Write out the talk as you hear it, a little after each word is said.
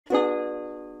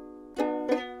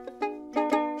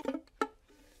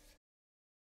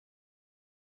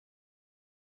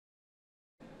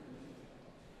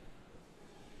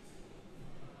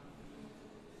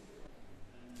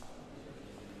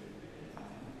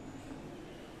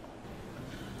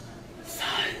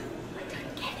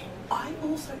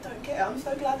don't get it. I'm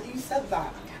so glad that you said that.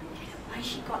 I don't get it. Why has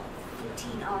she got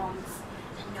 14 arms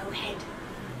and no head?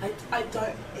 I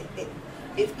don't.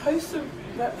 It's supposed to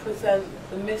represent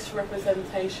the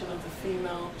misrepresentation of the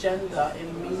female gender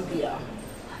in media.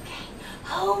 Okay.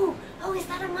 Oh, is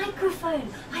that a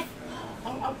microphone?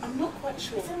 I'm not quite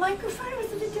sure. Is it a microphone or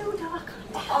is it a dildo? I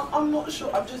can't tell. I'm not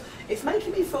sure. It's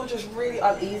making me feel just really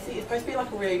uneasy. It's supposed to be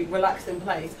like a really relaxing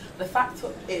place. The fact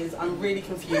is, I'm really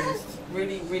confused.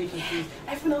 Really confused.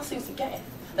 Everyone else seems to get it.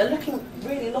 They're looking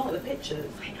really long at the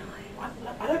pictures. I know.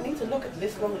 I don't need to look at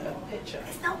this long at a picture.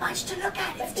 There's not much to look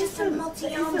at. It's just a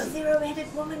multi-armed,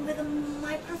 zero-headed woman with a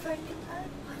microphone.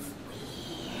 What's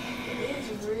weird? It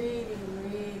is really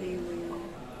weird.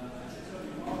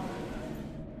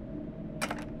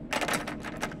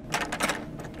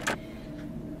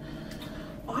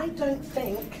 I don't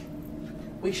think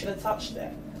we should have touched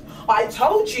it. I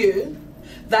told you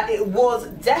that it was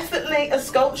definitely a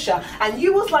sculpture, and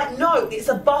you was like, no, it's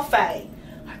a buffet.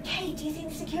 Okay, do you think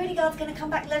the security guard's going to come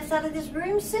back and let us out of this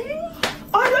room soon?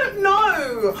 I don't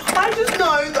know. I just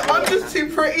know that I'm just too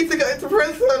pretty to go to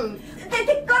prison.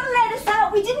 They've got to let us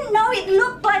out. We didn't know it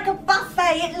looked like a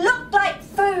buffet. It looked like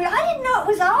food. I didn't know it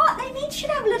was art. They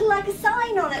should have a little, like a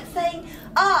sign on it saying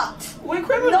art. We're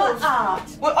criminals. Not art.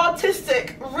 We're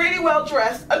artistic, really well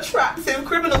dressed, attractive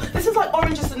criminals. This is like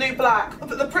Orange is the New Black,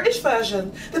 but the British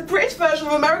version. The British version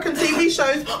of American TV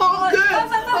shows aren't good.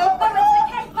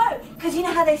 Because you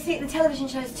know how they see it in the television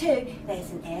shows too?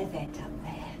 There's an air vent up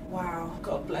there. Wow,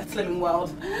 God bless living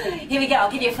world. Here we go,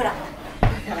 I'll give you a foot up.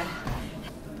 Okay.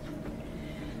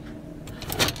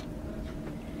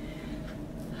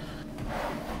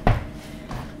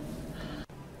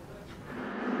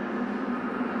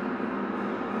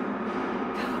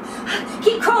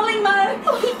 Keep crawling,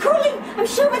 Mo! Keep crawling! I'm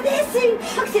sure we're there soon!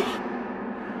 Look at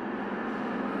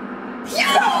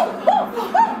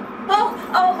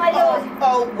Oh my lord!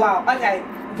 Oh wow, okay.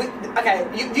 Okay,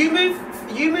 you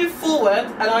move forward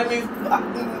and I move...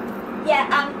 Yeah,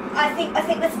 I think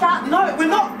let's start... No, we're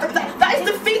not... That is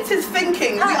defeatist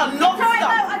thinking. We are not sorry, stuck.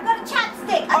 No, I've got a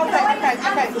chapstick.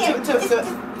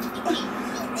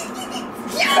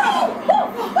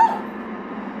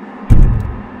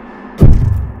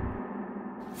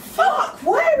 Fuck,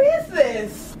 where is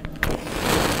this?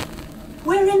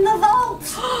 We're in the vault.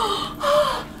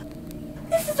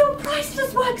 This is all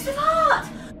priceless works of art.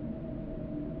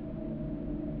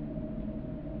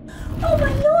 Oh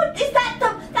my lord,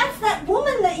 that's that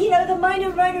woman that, you know, the Mona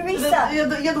Lisa.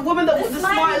 The woman that was the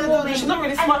smile woman. She's not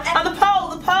really smart. And the pearl,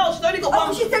 she's only got one.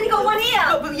 Oh, she's only got one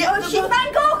ear. She's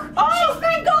Van Gogh. Oh, she's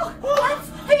Van Gogh. That's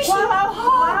who she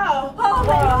Wow. Oh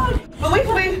my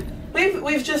god. But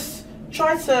we've just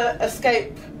tried to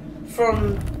escape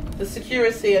from the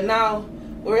security, and now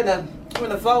we're in a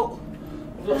vault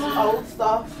with lots of old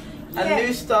stuff and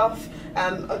new stuff.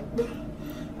 And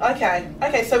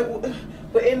okay, so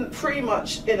we're pretty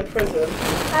much in a prison.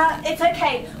 It's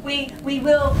okay. We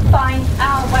will find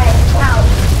our way out.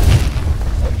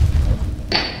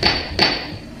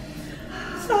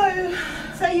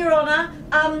 So Your Honour,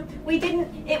 we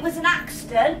didn't. It was an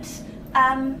accident.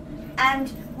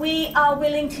 And we are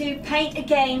willing to paint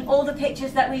again all the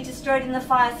pictures that we destroyed in the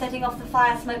fire, setting off the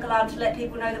fire smoke alarm to let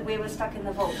people know that we were stuck in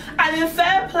the vault. And in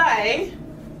fair play,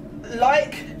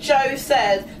 like Joe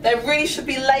said, there really should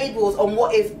be labels on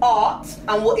what is art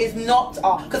and what is not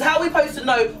art. Because how are we supposed to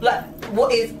know, like,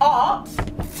 what is art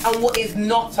and what is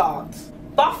not art?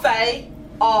 Buffet,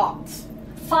 art.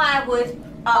 Firewood,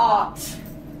 art.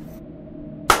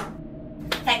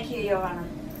 Thank you, Your Honour.